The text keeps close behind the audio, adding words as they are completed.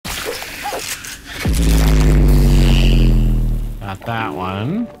Got that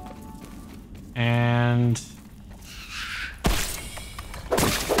one. And...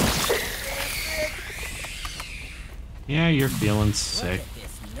 yeah, you're feeling sick.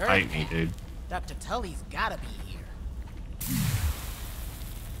 Fight me, dude. Dr. Tully's gotta be here.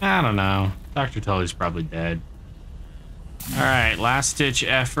 I don't know. Dr. Tully's probably dead. Alright, last ditch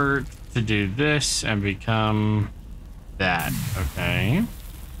effort to do this and become that. Okay.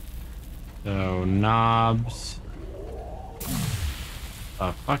 So, knobs.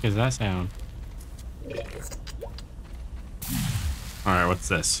 The fuck is that sound? Alright, what's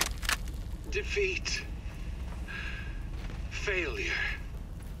this? Defeat. Failure.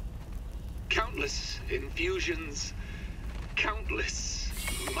 Countless infusions. Countless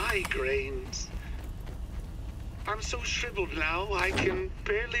migraines. I'm so shriveled now, I can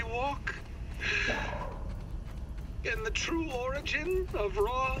barely walk. And the true origin of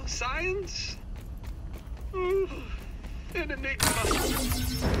raw science? Oh, an enigma.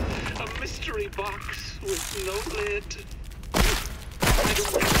 A mystery box with no lid. I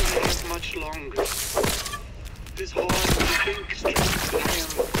don't think I have much longer. This hard to think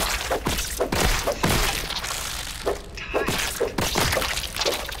strength I am tired.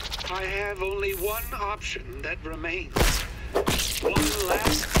 I have only one option that remains. One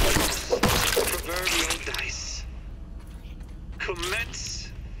last toss of the proverbial dice.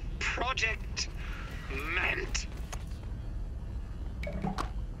 Commence Project Mant.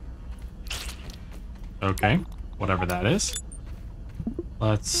 Okay, whatever that is.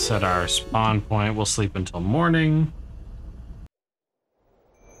 Let's set our spawn point. We'll sleep until morning.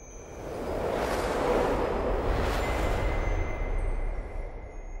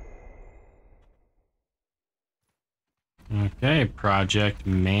 Okay, Project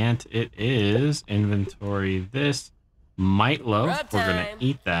Mant it is. Inventory this. Mightloaf. We're gonna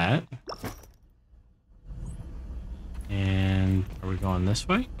eat that. And are we going this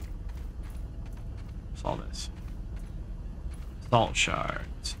way? What's all this? Salt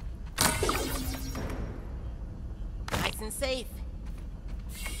shards. Nice and safe.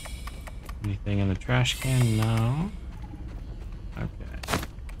 Anything in the trash can? No. Okay.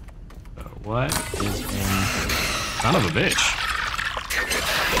 So what is in... son of a bitch.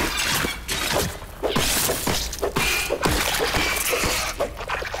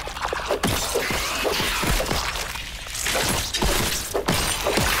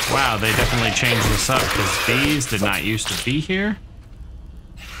 Wow, they definitely changed this up because these did not used to be here.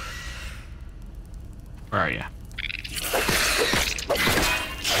 Where are you?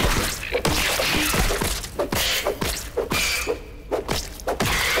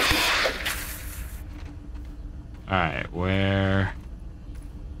 Alright, where...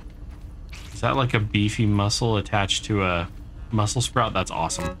 is that like a beefy muscle attached to a muscle sprout? That's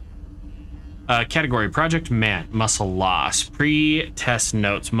awesome. Category, Project Mant, muscle loss. Pre-test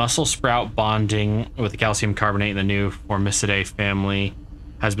notes, muscle sprout bonding with the calcium carbonate in the new Formicidae family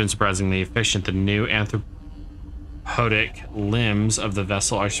has been surprisingly efficient. The new anthropodic limbs of the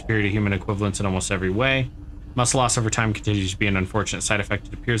vessel are superior to human equivalents in almost every way. Muscle loss over time continues to be an unfortunate side effect.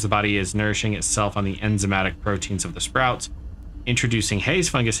 It appears the body is nourishing itself on the enzymatic proteins of the sprouts, introducing haze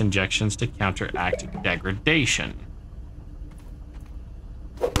fungus injections to counteract degradation.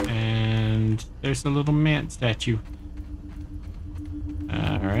 And there's a little Mant statue.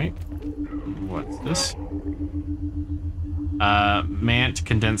 Alright. What's this? Mant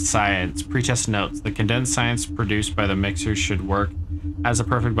condensed science. Pretest notes. The condensed science produced by the mixer should work as a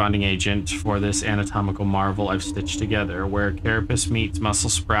perfect bonding agent for this anatomical marvel I've stitched together. Where carapace meets muscle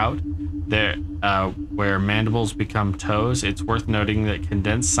sprout, there, where mandibles become toes, it's worth noting that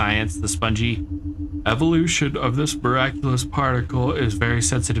condensed science, the spongy evolution of this miraculous particle, is very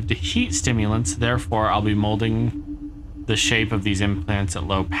sensitive to heat stimulants. Therefore, I'll be molding the shape of these implants at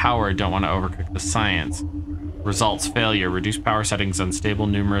low power. Don't want to overcook the science. Results: failure. Reduced power settings unstable.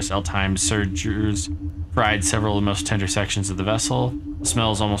 Numerous L-time surgers fried several of the most tender sections of the vessel. The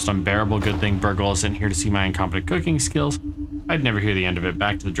smell is almost unbearable. Good thing Burgle isn't here to see my incompetent cooking skills. I'd never hear the end of it.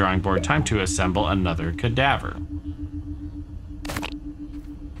 Back to the drawing board. Time to assemble another cadaver.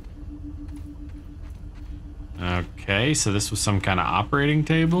 Okay, so this was some kind of operating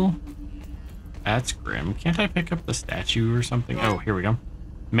table. That's grim. Can't I pick up the statue or something? Oh, here we go.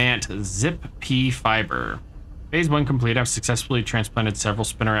 Mant Zip P Fiber. Phase 1 complete. I've successfully transplanted several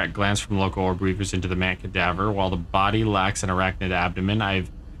spinneret glands from local orb weavers into the Mant cadaver. While the body lacks an arachnid abdomen,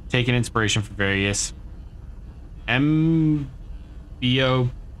 I've taken inspiration from various Ambioterra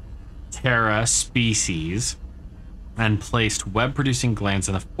species and placed web-producing glands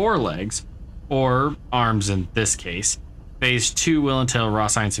in the forelegs, or arms in this case, Phase 2 will entail raw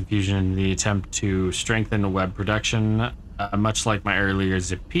science infusion in the attempt to strengthen web production, much like my earlier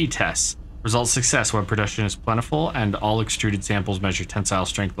ZIP-P tests. Result success, web production is plentiful, and all extruded samples measure tensile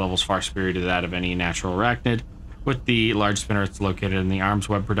strength levels far superior to that of any natural arachnid. With the large spinnerets located in the arms,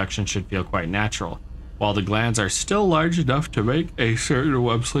 web production should feel quite natural, while the glands are still large enough to make a certain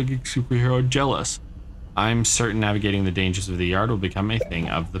web-slinging superhero jealous. I'm certain navigating the dangers of the yard will become a thing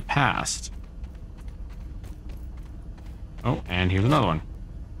of the past. Oh, and here's another one.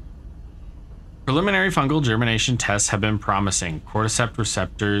 Preliminary fungal germination tests have been promising. Cordyceps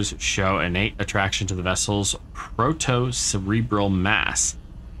receptors show innate attraction to the vessel's protocerebral mass.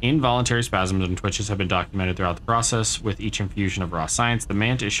 Involuntary spasms and twitches have been documented throughout the process. With each infusion of raw science, the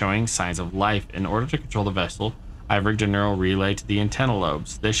Mant is showing signs of life. In order to control the vessel, I've rigged a neural relay to the antenna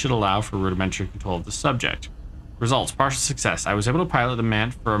lobes. This should allow for rudimentary control of the subject. Results: partial success. I was able to pilot the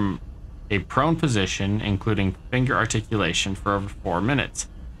Mant from a prone position, including finger articulation, for over 4 minutes.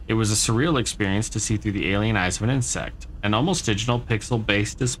 It was a surreal experience to see through the alien eyes of an insect. An almost digital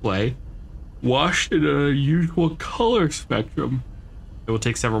pixel-based display washed in an unusual color spectrum. It will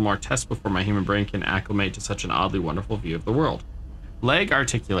take several more tests before my human brain can acclimate to such an oddly wonderful view of the world. Leg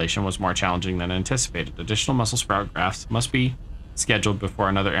articulation was more challenging than anticipated. Additional muscle sprout grafts must be scheduled before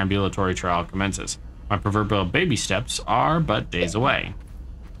another ambulatory trial commences. My proverbial baby steps are but days away.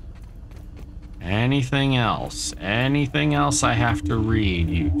 Anything else? Anything else I have to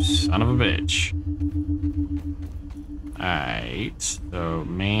read, you son of a bitch? Alright, so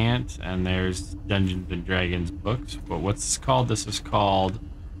Mant, and there's Dungeons and Dragons books, but what's this called? This is called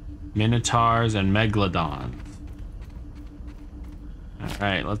Minotaurs and Megalodons.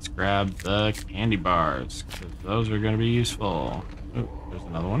 Alright, let's grab the candy bars, because those are going to be useful. Oh, there's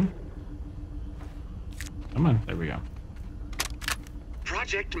another one. Come on, there we go.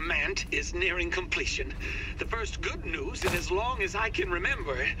 Project Mant is nearing completion. The first good news in as long as I can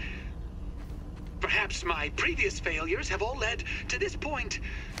remember. Perhaps my previous failures have all led to this point.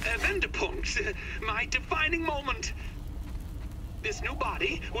 Wendepunkt, my defining moment. This new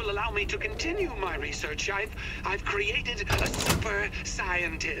body will allow me to continue my research. I've created a super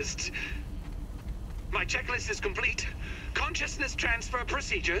scientist. My checklist is complete. Consciousness transfer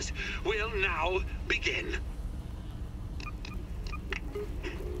procedures will now begin.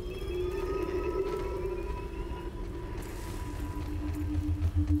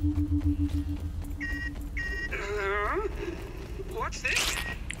 What's this?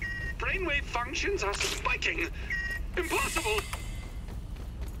 Brainwave functions are spiking. Impossible!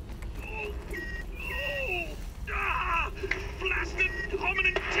 Blasted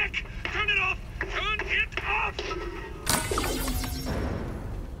hominin tech! Turn it off! Turn it off!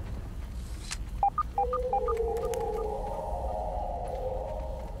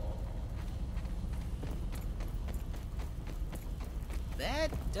 That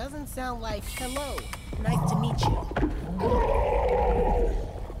doesn't sound like hello. Nice to meet you.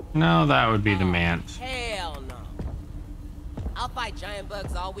 No, that would be the Mant. Hell no. I'll fight giant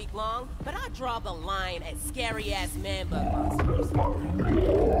bugs all week long, but I draw the line at scary-ass man-bug monsters.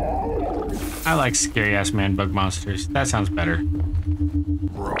 I like scary-ass man-bug monsters. That sounds better.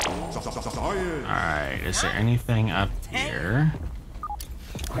 Alright, is there anything up here?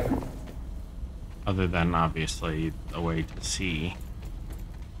 Other than, obviously, a way to see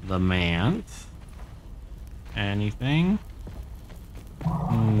the Mant. Anything?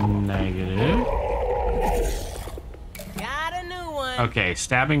 Negative. Got a new one. Okay,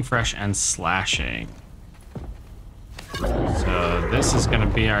 stabbing, fresh, and slashing. So this is going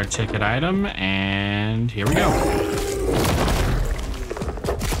to be our ticket item, and here we go.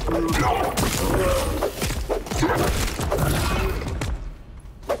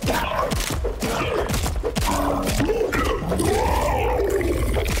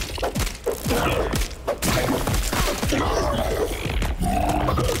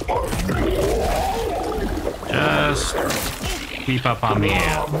 Just keep up on the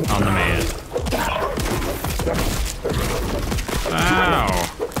man. Wow,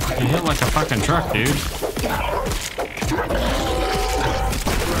 you hit like a fucking truck, dude.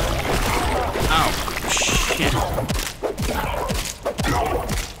 Oh, shit.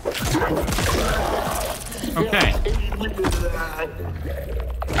 Okay.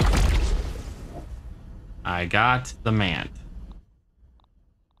 I got the Mant.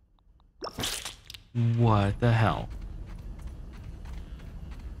 What the hell?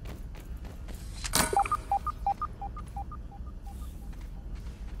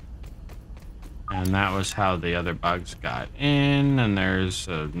 And that was how the other bugs got in. And there's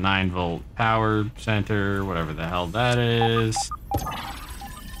a 9-volt power center, whatever the hell that is.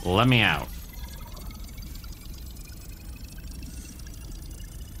 Let me out.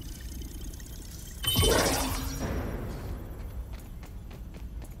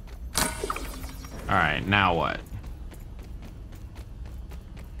 Alright, now what?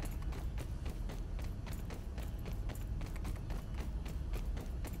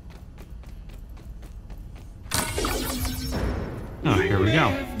 Oh, here we go. You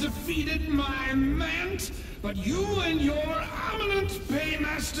may have defeated my Mant, but you and your eminent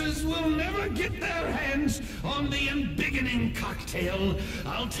paymasters will never get their hands on the embiggening cocktail.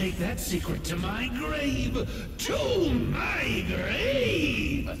 I'll take that secret to my grave. To my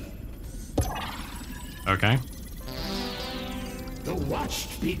grave! Okay. The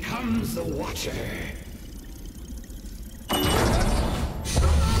watched becomes the watcher.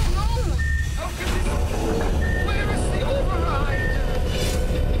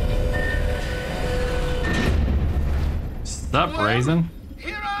 Sup, Raisin?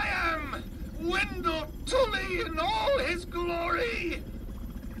 Here I am, Wendell Tully in all his glory.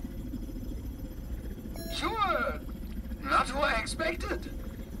 Sure, not who I expected.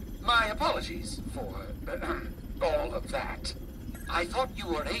 My apologies for all of that. I thought you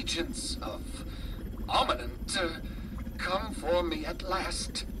were agents of Ominent to come for me at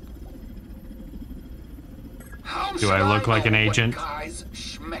last. How Do I look like an agent? Guys,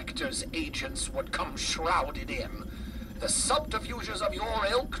 Schmechter's agents would come shrouded in. The subterfuges of your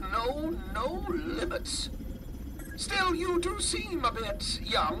ilk know no limits. Still, you do seem a bit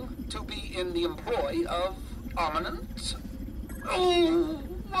young to be in the employ of Ominent. Oh,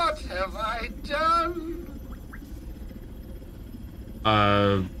 what have I done?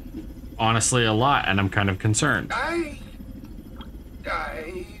 Honestly, a lot, and I'm kind of concerned.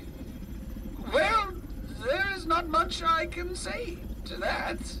 Well, there is not much I can say to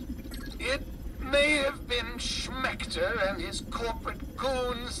that. It may have been Schmechter and his corporate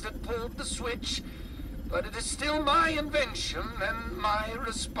goons that pulled the switch, but it is still my invention and my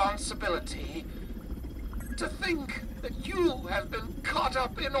responsibility. To think that you have been caught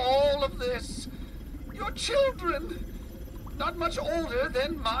up in all of this. Your children, not much older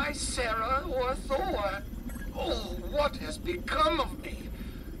than my Sarah or Thor. Oh, what has become of me?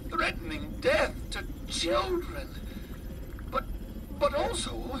 Threatening death to children. But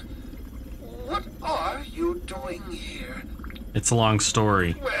also, what are you doing here? It's a long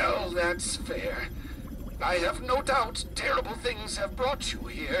story. Well, that's fair. I have no doubt terrible things have brought you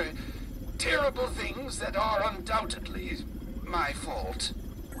here. Terrible things that are undoubtedly my fault.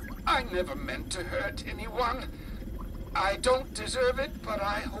 I never meant to hurt anyone. I don't deserve it, but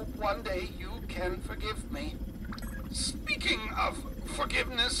I hope one day you can forgive me. Speaking of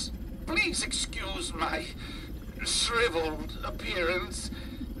forgiveness, please excuse my shriveled appearance.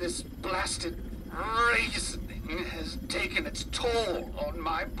 This blasted raisin has taken its toll on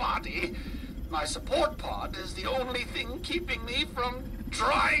my body. My support pod is the only thing keeping me from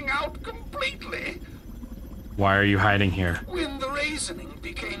drying out completely. Why are you hiding here? When the raisioning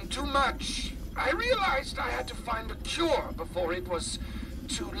became too much, I realized I had to find a cure before it was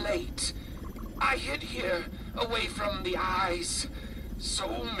too late. I hid here, away from the eyes.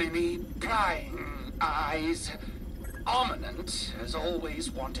 So many prying eyes. Ominent has always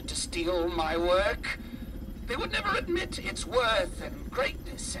wanted to steal my work. They would never admit its worth and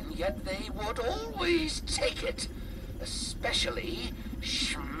greatness, and yet they would always take it. Especially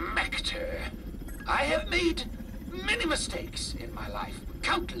Schmechter. I have made many mistakes in my life.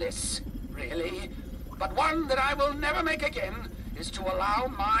 Countless, really. But one that I will never make again is to allow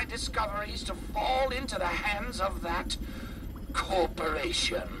my discoveries to fall into the hands of that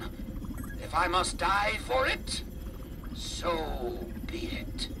corporation. If I must die for it, so be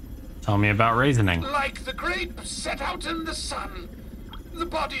it. Tell me about raisioning. Like the grape set out in the sun, the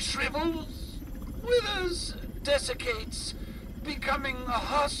body shrivels, withers, desiccates, becoming a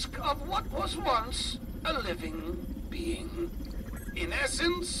husk of what was once a living being. In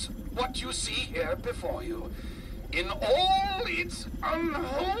essence, what you see here before you, in all its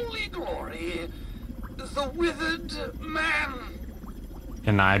unholy glory, the withered man.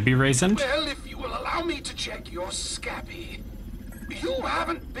 Can I be raisined? Well, if you will allow me to check your scabby. You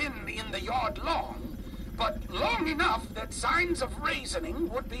haven't been in the yard long, but long enough that signs of raisioning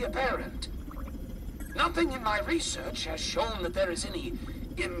would be apparent. Nothing in my research has shown that there is any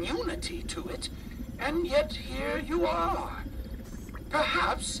immunity to it, and yet here you are.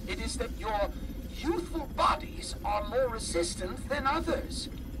 Perhaps it is that your youthful bodies are more resistant than others.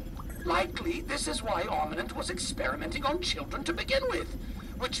 Likely, this is why Ominent was experimenting on children to begin with.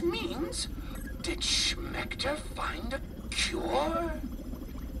 Which means, did Schmechter find a cure?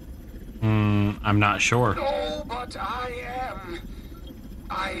 I'm not sure. No, but I am.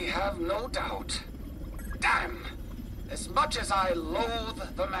 I have no doubt. Damn! As much as I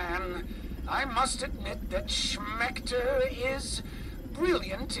loathe the man, I must admit that Schmechter is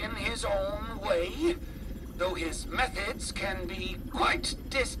brilliant in his own way, though his methods can be quite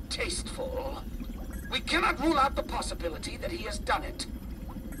distasteful. We cannot rule out the possibility that he has done it.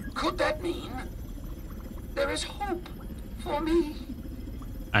 Could that mean there is hope for me?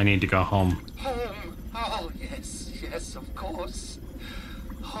 I need to go home. Home. Oh, yes, yes, of course.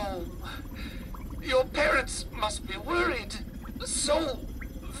 Home. Your parents must be worried. So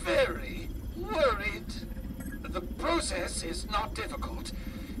very worried. The process is not difficult.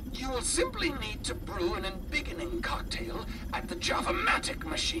 You will simply need to brew an embiggening cocktail at the Java-matic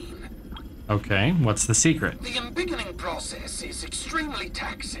machine. Okay, what's the secret? The embiggening process is extremely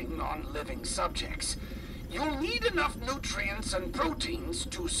taxing on living subjects. You'll need enough nutrients and proteins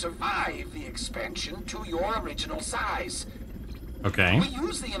to survive the expansion to your original size. Okay. We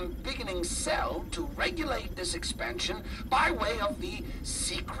use the embiggening cell to regulate this expansion by way of the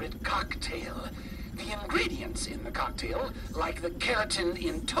secret cocktail. The ingredients in the cocktail, like the keratin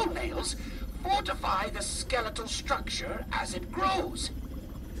in toenails, fortify the skeletal structure as it grows.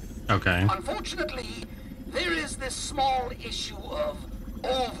 Okay. Unfortunately, there is this small issue of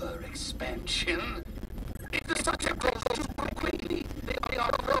overexpansion. If the subject grows too quickly, they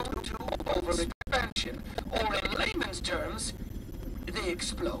are prone to overexpansion, or in layman's terms, they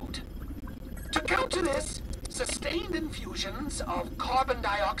explode. To counter this, sustained infusions of carbon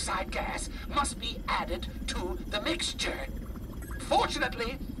dioxide gas must be added to the mixture.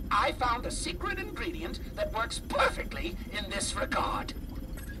 Fortunately, I found a secret ingredient that works perfectly in this regard.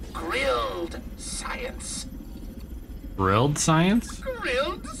 Grilled science. Grilled science?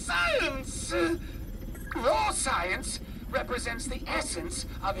 Grilled science! Raw science represents the essence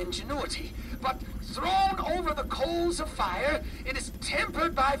of ingenuity, but thrown over the coals of fire, it is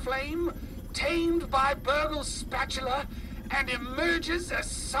tempered by flame, tamed by Burgle's spatula, and emerges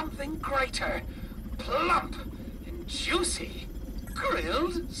as something greater, plump and juicy.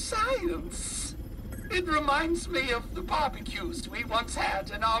 Grilled science. It reminds me of the barbecues we once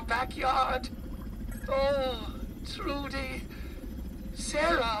had in our backyard. Oh, Trudy,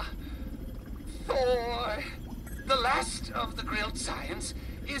 Sarah, Thor. The last of the grilled science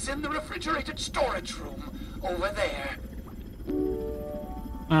is in the refrigerated storage room over there.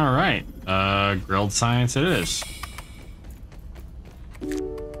 All right. Grilled science it is.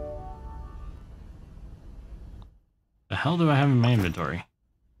 The hell do I have in my inventory?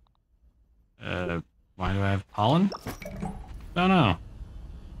 Why do I have pollen? Don't know.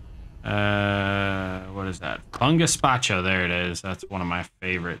 What is that? Fungus Spacho. There it is. That's one of my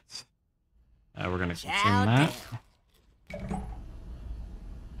favorites. We're gonna consume that.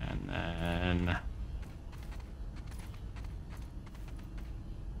 And then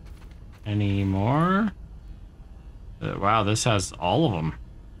any more? Wow, this has all of them.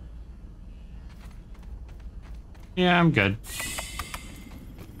 Yeah, I'm good.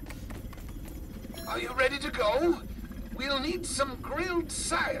 Are you ready to go? We'll need some grilled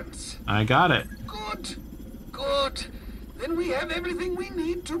science. I got it. Good. Good. Then we have everything we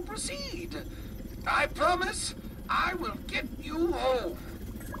need to proceed. I promise I will get you home.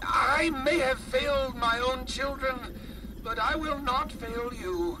 I may have failed my own children, but I will not fail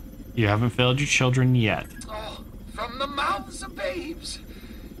you. You haven't failed your children yet. Oh, from the mouths of babes.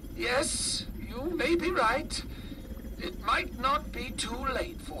 Yes, you may be right. It might not be too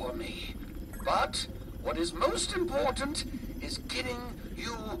late for me. But what is most important is getting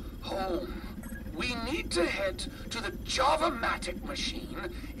you home. We need to head to the Java-matic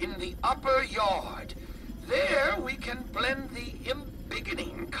machine in the upper yard. There we can blend the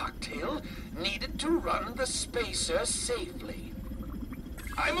embiggening cocktail needed to run the spacer safely.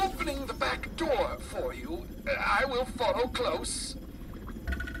 I'm opening the back door for you. I will follow close.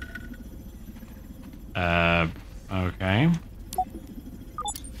 Okay.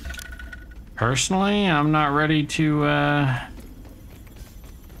 Personally, I'm not ready to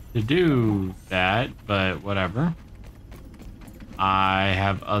do that, but whatever. I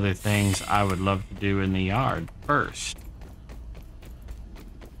have other things I would love to do in the yard first.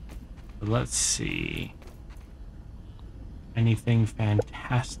 But let's see. Anything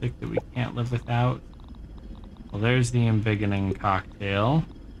fantastic that we can't live without? Well, there's the embiggening cocktail.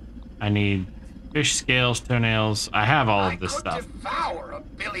 I need fish scales, toenails. I have all of this stuff. I could devour a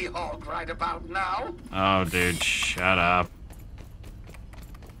billy hog right about now. Oh, dude, shut up.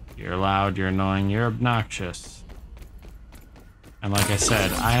 You're loud, you're annoying, you're obnoxious. And like I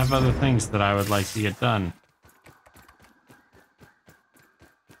said, I have other things that I would like to get done.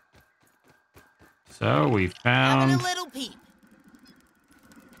 So we found... Having a little peep.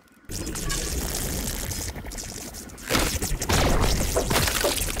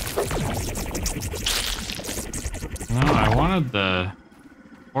 No, I wanted the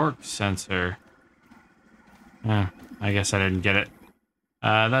torque sensor. I guess I didn't get it.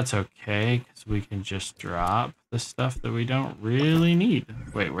 That's okay, because we can just drop the stuff that we don't really need.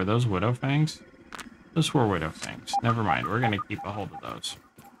 Wait, were those widow fangs? Those were widow fangs. Never mind, we're gonna keep a hold of those.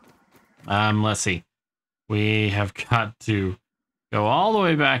 Let's see. We have got to go all the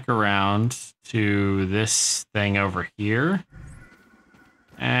way back around to this thing over here.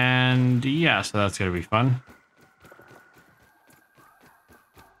 And yeah, so that's gonna be fun.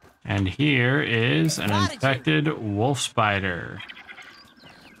 And here is an infected wolf spider.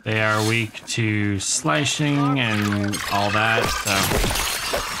 They are weak to slicing and all that, so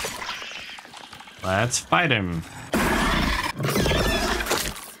let's fight him.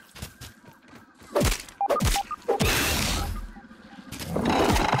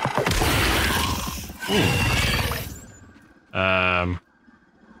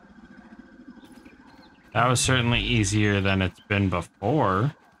 That was certainly easier than it's been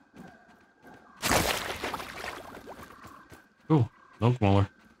before. Ooh, milk molar.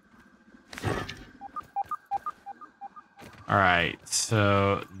 Alright,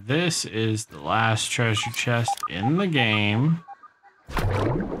 so this is the last treasure chest in the game.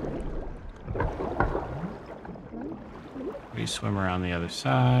 We swim around the other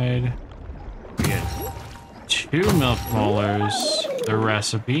side. We get 2 milk molars, the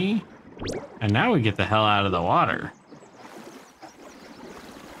recipe, and now we get the hell out of the water.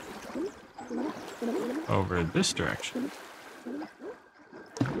 Over this direction.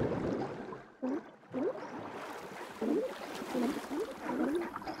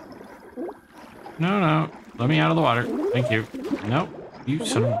 No, let me out of the water. Thank you. Nope, you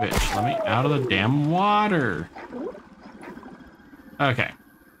son of a bitch. Let me out of the damn water. Okay.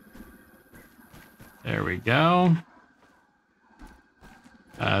 There we go.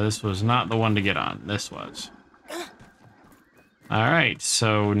 This was not the one to get on. This was. All right,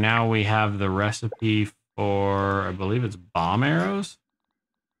 so now we have the recipe for, I believe it's bomb arrows?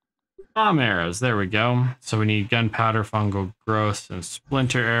 Bomb arrows, there we go. So we need gunpowder, fungal growth, and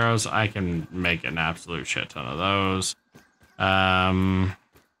splinter arrows. I can make an absolute shit ton of those.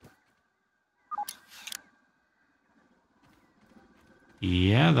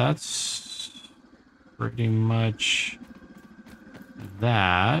 Yeah, that's pretty much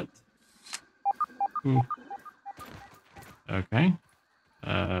that. Ooh. Okay.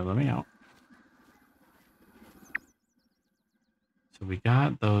 Let me out. So we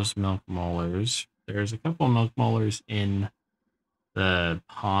got those milk molars. There's a couple milk molars in the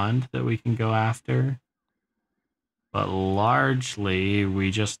pond that we can go after. But largely, we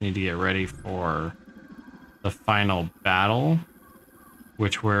just need to get ready for the final battle,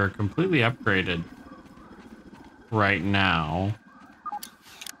 which we're completely upgraded right now.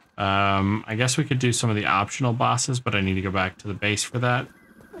 I guess we could do some of the optional bosses, but I need to go back to the base for that.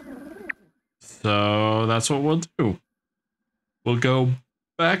 So that's what we'll do. We'll go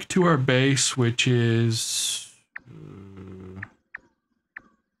back to our base, which is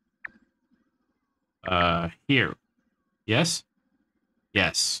here. Yes?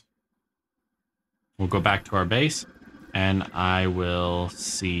 Yes. We'll go back to our base, and I will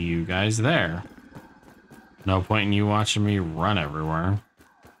see you guys there. No point in you watching me run everywhere.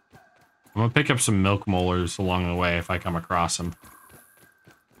 I'm gonna pick up some milk molars along the way if I come across them.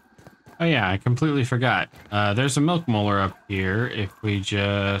 Oh yeah, I completely forgot. There's a milk molar up here. If we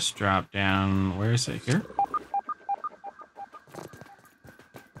just drop down, where is it? Here?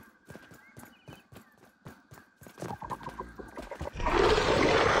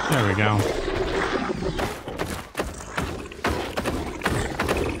 There we go.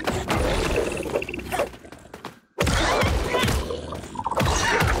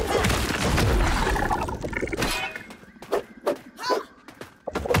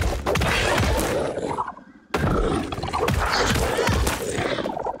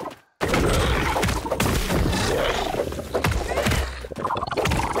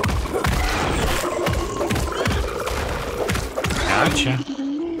 Gotcha.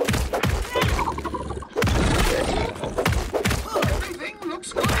 Everything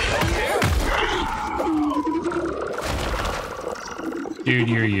looks good here. Dude,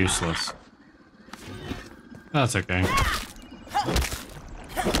 you're useless. That's okay.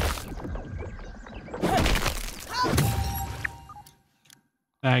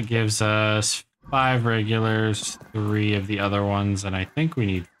 That gives us 5 regulars, 3 of the other ones, and I think we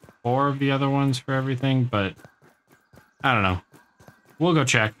need 4 of the other ones for everything, but I don't know. We'll go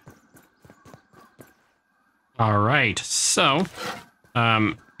check. All right, so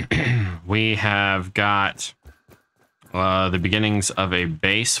we have got the beginnings of a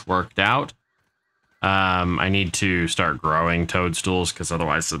base worked out. I need to start growing toadstools because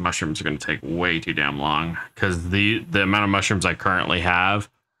otherwise the mushrooms are going to take way too damn long. Because the amount of mushrooms I currently have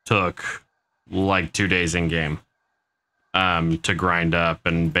took like 2 days in game to grind up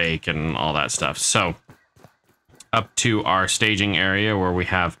and bake and all that stuff. So up to our staging area where we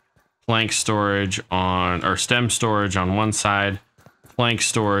have plank storage on, or stem storage on one side, plank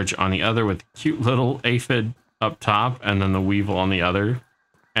storage on the other with cute little aphid up top, and then the weevil on the other.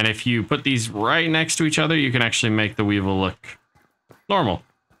 And if you put these right next to each other, you can actually make the weevil look normal.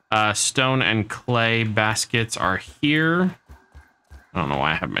 Stone and clay baskets are here. I don't know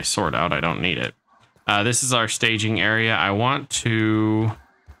why I have my sword out. I don't need it. This is our staging area. I want to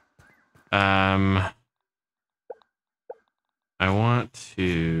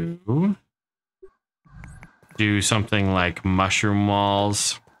do something like mushroom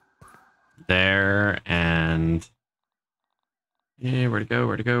walls there, and yeah, where to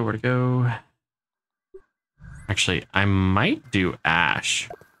go? Actually, I might do ash.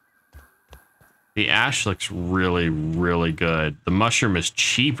 The ash looks really, really good. The mushroom is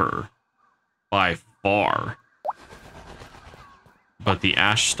cheaper by far, but the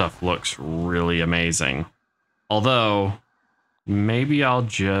ash stuff looks really amazing. Although, maybe I'll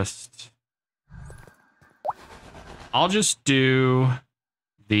just do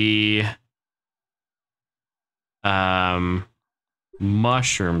the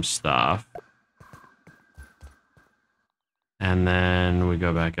mushroom stuff, and then we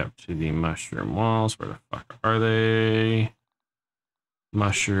go back up to the mushroom walls. Where the fuck are they?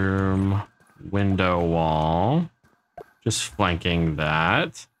 Mushroom window wall, just flanking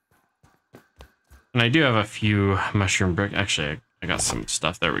that. And I do have a few mushroom brick. Actually, I got some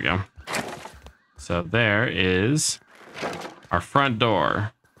stuff. There we go. So there is our front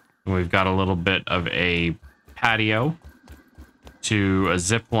door. And we've got a little bit of a patio to a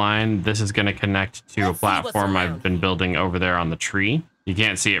zip line. This is going to connect to a platform I've been building over there on the tree. You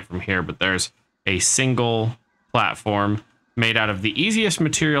can't see it from here, but there's a single platform made out of the easiest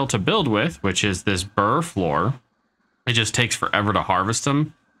material to build with, which is this burr floor. It just takes forever to harvest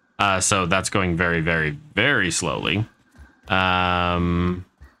them. So that's going very, very, very slowly.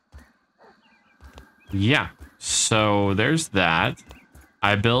 Yeah, so there's that.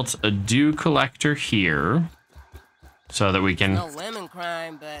 I built a dew collector here so that we can No lemon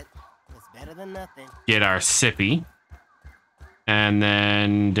crime, but it's better than nothing. Get our sippy. And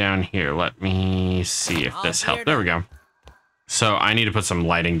then down here, let me see if this helps. There we go. So I need to put some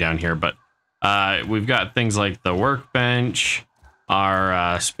lighting down here, but we've got things like the workbench,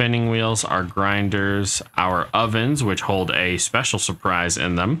 our spinning wheels, our grinders, our ovens, which hold a special surprise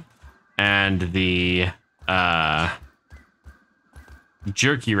in them, and the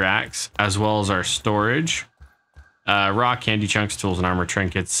jerky racks, as well as our storage, raw candy chunks, tools and armor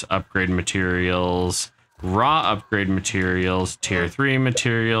trinkets, upgrade materials, raw upgrade materials, tier 3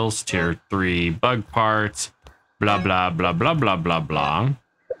 materials, tier 3 bug parts, blah, blah, blah, blah, blah, blah, blah.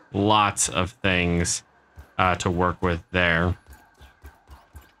 Lots of things to work with there.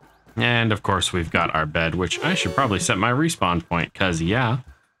 And of course, we've got our bed, which I should probably set my respawn point, because, yeah.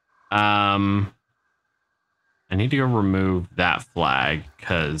 I need to go remove that flag,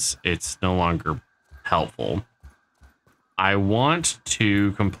 because it's no longer helpful. I want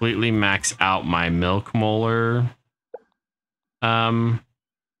to completely max out my milk molar. My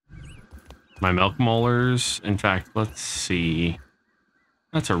milk molars. In fact, let's see.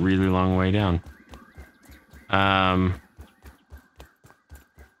 That's a really long way down. I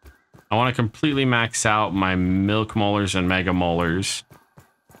want to completely max out my milk molars and mega molars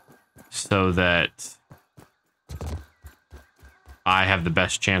so that I have the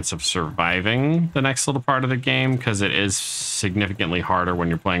best chance of surviving the next little part of the game, because it is significantly harder when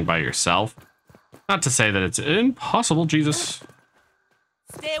you're playing by yourself. Not to say that it's impossible, Jesus.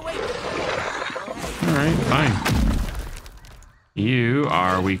 Stay away. All right, fine. You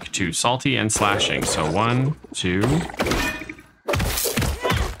are weak to salty and slashing. So 1, 2.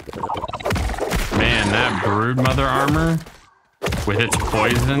 Man, that broodmother armor with its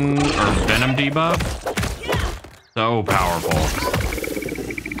poison or venom debuff, so powerful.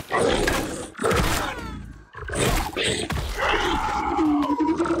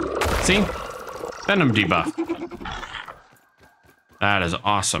 See? Venom debuff. That is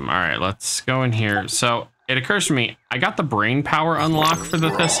awesome. All right, let's go in here. So it occurs to me, I got the brain power unlocked for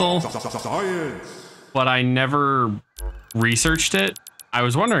the thistle, but I never researched it. I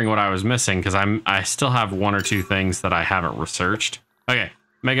was wondering what I was missing, because I still have 1 or 2 things that I haven't researched. Okay,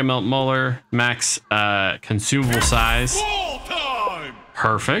 Mega Milk Molar, max consumable size.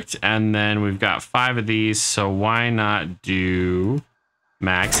 Perfect. And then we've got 5 of these, so why not do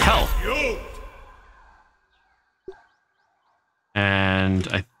max health? And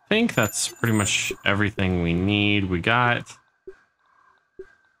I think that's pretty much everything we need. We got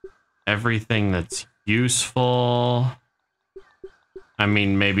everything that's useful. I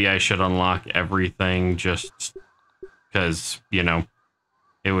mean, maybe I should unlock everything just because, you know,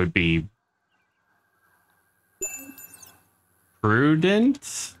 it would be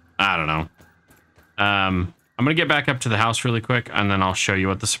prudent. I don't know. I'm going to get back up to the house really quick, and then I'll show you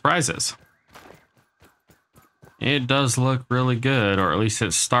what the surprise is. It does look really good, or at least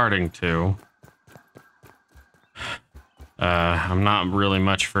it's starting to. I'm not really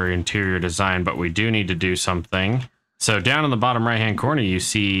much for interior design, but we do need to do something. So down in the bottom right-hand corner, you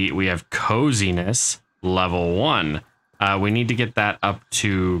see we have coziness level 1. We need to get that up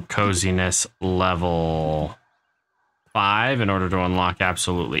to coziness level 5 in order to unlock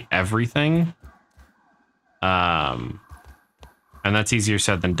absolutely everything. And that's easier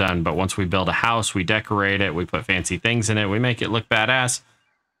said than done. But once we build a house, we decorate it, we put fancy things in it, we make it look badass,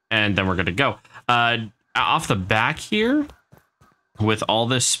 and then we're good to go. Off the back here, with all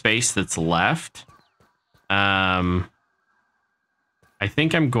this space that's left, I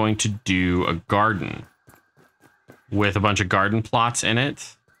think I'm going to do a garden with a bunch of garden plots in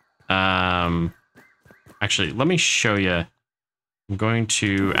it. Actually, let me show you. I'm going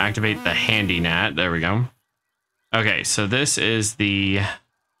to activate the handy gnat. There we go. Okay, so this is the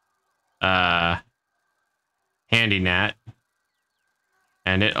handy gnat,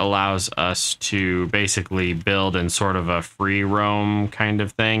 and it allows us to basically build in sort of a free roam kind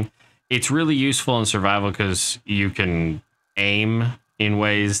of thing. It's really useful in survival because you can aim in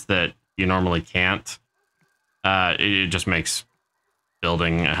ways that you normally can't. It just makes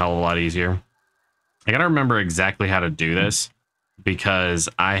building a hell of a lot easier. I gotta remember exactly how to do this because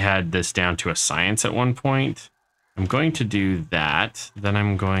I had this down to a science at one point. I'm going to do that. Then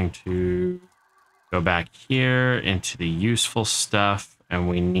I'm going to go back here into the useful stuff, and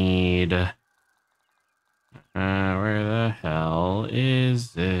we need... where the hell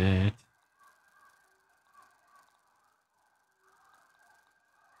is it?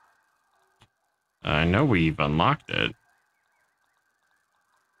 I know we've unlocked it.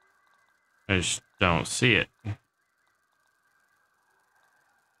 I just don't see it.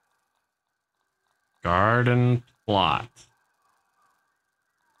 Garden plot.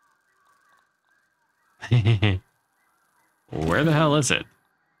 Where the hell is it?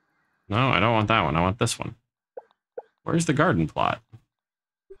 No, I don't want that one. I want this one. Where's the garden plot?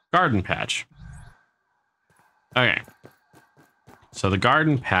 Garden patch. Okay. So the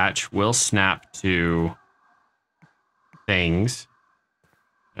garden patch will snap to things.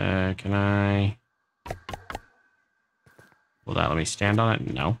 Can I... Will that let me stand on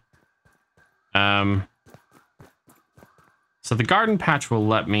it? No. So the garden patch will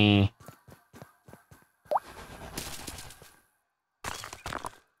let me...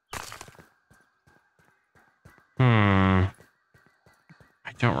 I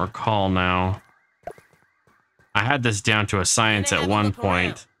don't recall now. I had this down to a science at one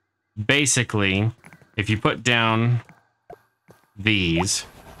point. Basically, if you put down these,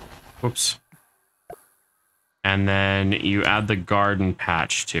 whoops, and then you add the garden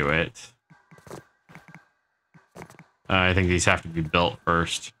patch to it. I think these have to be built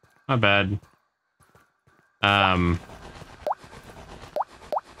first. Not bad. And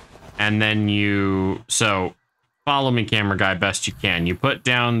then you, so follow me, camera guy, best you can. You put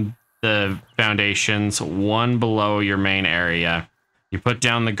down the foundations one below your main area. You put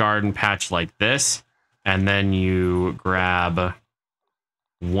down the garden patch like this, and then you grab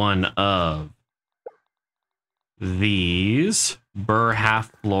one of these burr half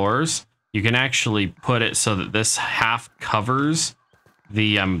floors. You can actually put it so that this half covers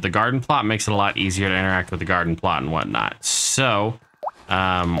the garden plot, makes it a lot easier to interact with the garden plot and whatnot. So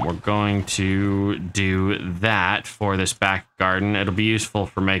we're going to do that for this back garden. It'll be useful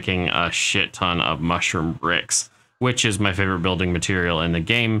for making a shit ton of mushroom bricks, which is my favorite building material in the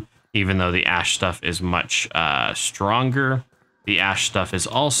game, even though the ash stuff is much stronger. The ash stuff is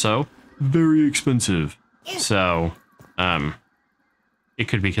also very expensive. So, it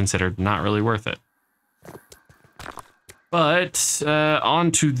could be considered not really worth it. But,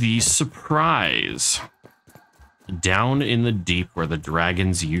 on to the surprise. Down in the deep where the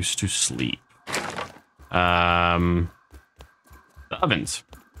dragons used to sleep. The ovens.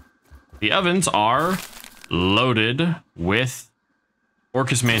 The ovens are loaded with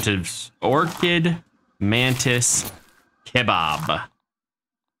Orchid Mantis kebab.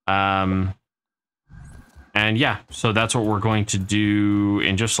 And yeah, so that's what we're going to do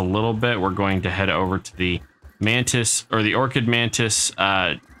in just a little bit. We're going to head over to the Mantis, or the Orchid Mantis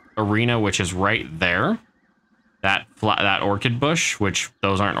arena, which is right there. that orchid bush, which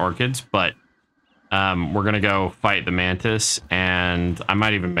those aren't orchids, but we're gonna go fight the Mantis, and I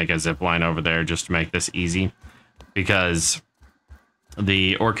might even make a zip line over there just to make this easy, because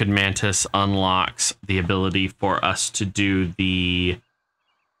the Orchid Mantis unlocks the ability for us to do the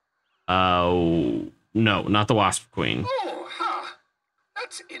no, not the Wasp Queen. Oh, huh.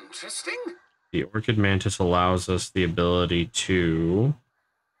 That's interesting. The Orchid Mantis allows us the ability to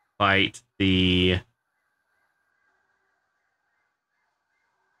fight the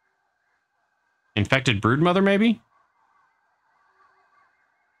infected broodmother, maybe?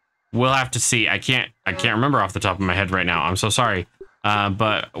 We'll have to see. I can't remember off the top of my head right now. I'm so sorry.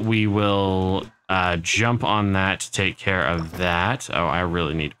 But we will jump on that to take care of that. Oh, I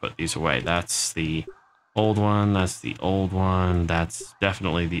really need to put these away. That's the old one. That's the old one. That's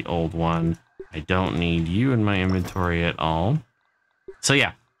definitely the old one. I don't need you in my inventory at all. So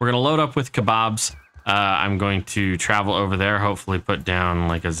yeah, we're going to load up with kebabs. I'm going to travel over there, hopefully put down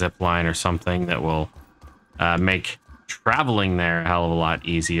like a zip line or something that will make traveling there a hell of a lot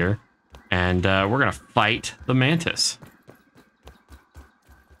easier. And we're going to fight the Mantis.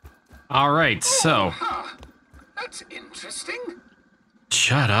 All right, so. That's interesting.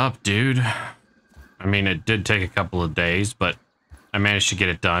 Shut up, dude. I mean, it did take a couple of days, but I managed to get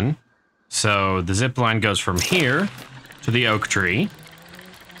it done. So the zip line goes from here to the oak tree.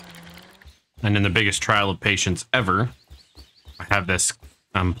 And in the biggest trial of patience ever, I have this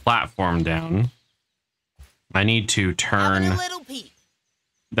platform down. I need to turn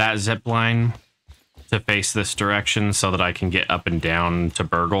that zip line to face this direction so that I can get up and down to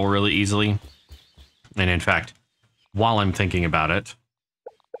Burgle really easily. And in fact, while I'm thinking about it,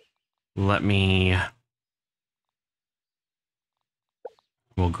 we'll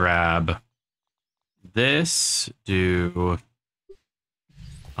grab this, do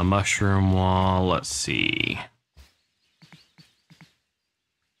a mushroom wall. Let's see.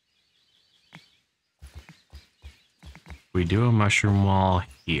 We do a mushroom wall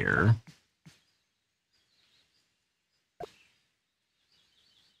here.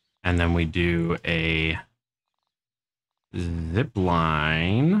 And then we do a zip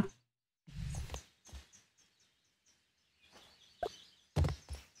line.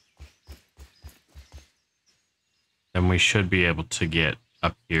 Then we should be able to get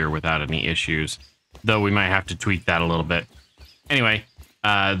up here without any issues, though we might have to tweak that a little bit. Anyway,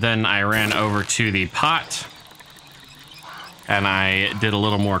 then I ran over to the pot and I did a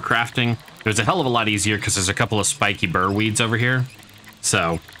little more crafting. It was a hell of a lot easier because there's a couple of spiky burr weeds over here,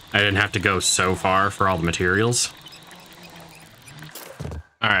 so I didn't have to go so far for all the materials.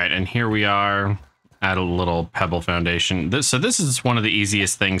 All right, and here we are at a little pebble foundation. So this is one of the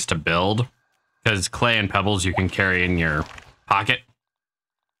easiest things to build because clay and pebbles you can carry in your pocket.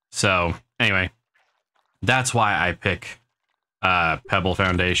 So anyway, that's why I pick pebble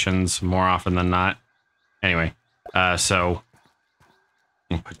foundations more often than not. Anyway, so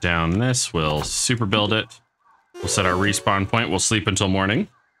we'll put down this, we'll super build it. We'll set our respawn point, we'll sleep until morning.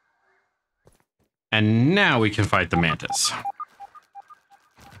 And now we can fight the Mantis.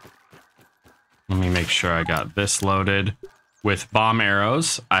 Let me make sure I got this loaded with bomb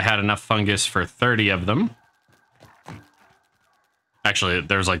arrows. I had enough fungus for 30 of them. Actually,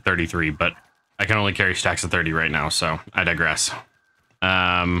 there's like 33, but I can only carry stacks of 30 right now, so I digress.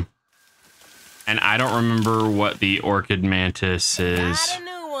 And I don't remember what the Orchid Mantis is. Got a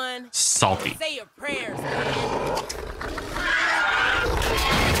new one. Salty. Say your prayers, man.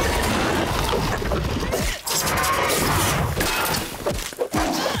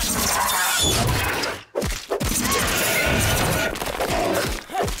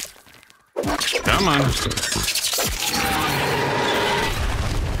 Come on.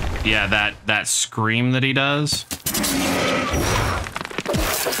 Yeah, that scream that he does.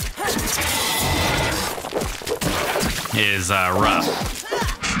 Is rough.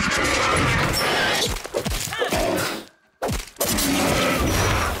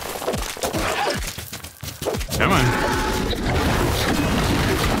 Come on.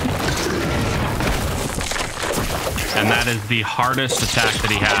 And that is the hardest attack that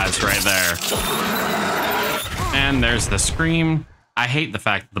he has right there. And there's the scream. I hate the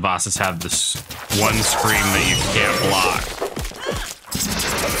fact that the bosses have this one scream that you can't block.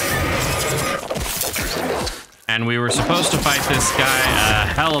 And we were supposed to fight this guy a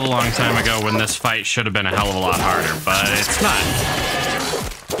hell of a long time ago when this fight should have been a hell of a lot harder, but it's not.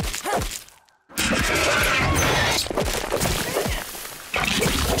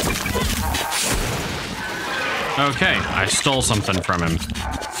 Okay, I stole something from him.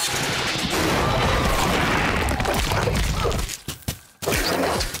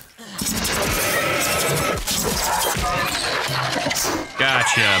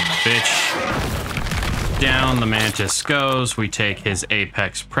 Gotcha, bitch. Down the Mantis goes. We take his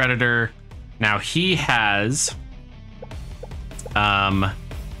apex predator. Now he has...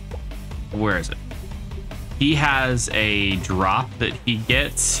 where is it? He has a drop that he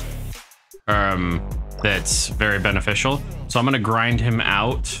gets that's very beneficial. So I'm going to grind him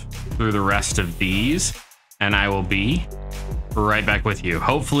out through the rest of these, and I will be right back with you.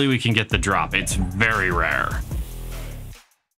 Hopefully we can get the drop. It's very rare.